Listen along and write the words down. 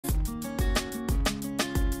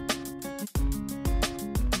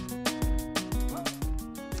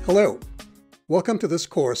Hello, welcome to this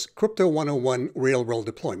course, Crypto 101 Real-World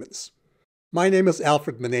Deployments. My name is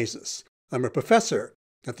Alfred Menezes. I'm a professor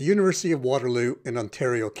at the University of Waterloo in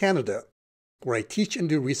Ontario, Canada, where I teach and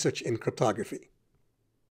do research in cryptography.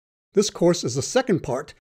 This course is the second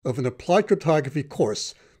part of an applied cryptography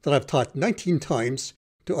course that I've taught 19 times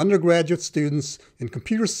to undergraduate students in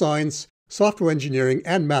computer science, software engineering,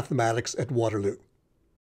 and mathematics at Waterloo.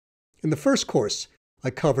 In the first course, I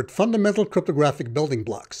covered fundamental cryptographic building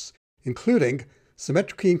blocks, including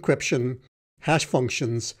symmetric key encryption, hash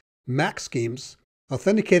functions, MAC schemes,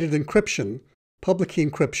 authenticated encryption, public key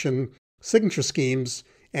encryption, signature schemes,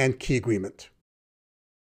 and key agreement.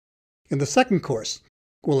 In the second course,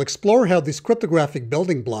 we'll explore how these cryptographic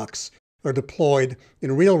building blocks are deployed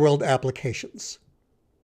in real-world applications.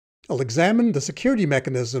 I'll examine the security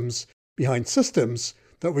mechanisms behind systems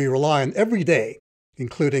that we rely on every day,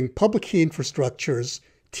 including public key infrastructures,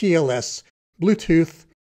 TLS, Bluetooth,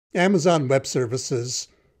 Amazon Web Services,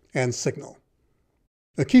 and Signal.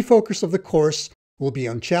 A key focus of the course will be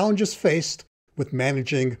on challenges faced with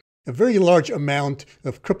managing a very large amount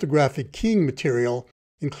of cryptographic keying material,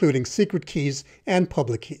 including secret keys and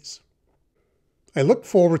public keys. I look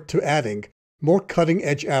forward to adding more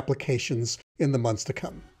cutting-edge applications in the months to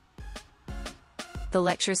come. The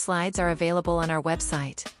lecture slides are available on our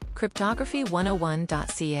website,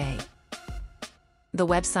 cryptography101.ca. The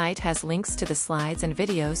website has links to the slides and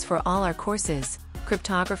videos for all our courses: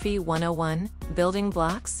 Cryptography 101, Building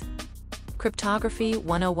Blocks, Cryptography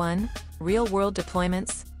 101, Real-World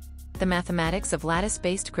Deployments, the Mathematics of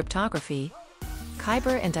Lattice-Based Cryptography,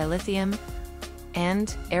 Kyber and dilithium,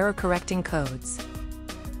 and Error-Correcting Codes.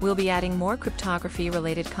 We'll be adding more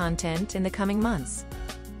cryptography-related content in the coming months.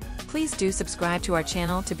 Please do subscribe to our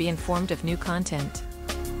channel to be informed of new content.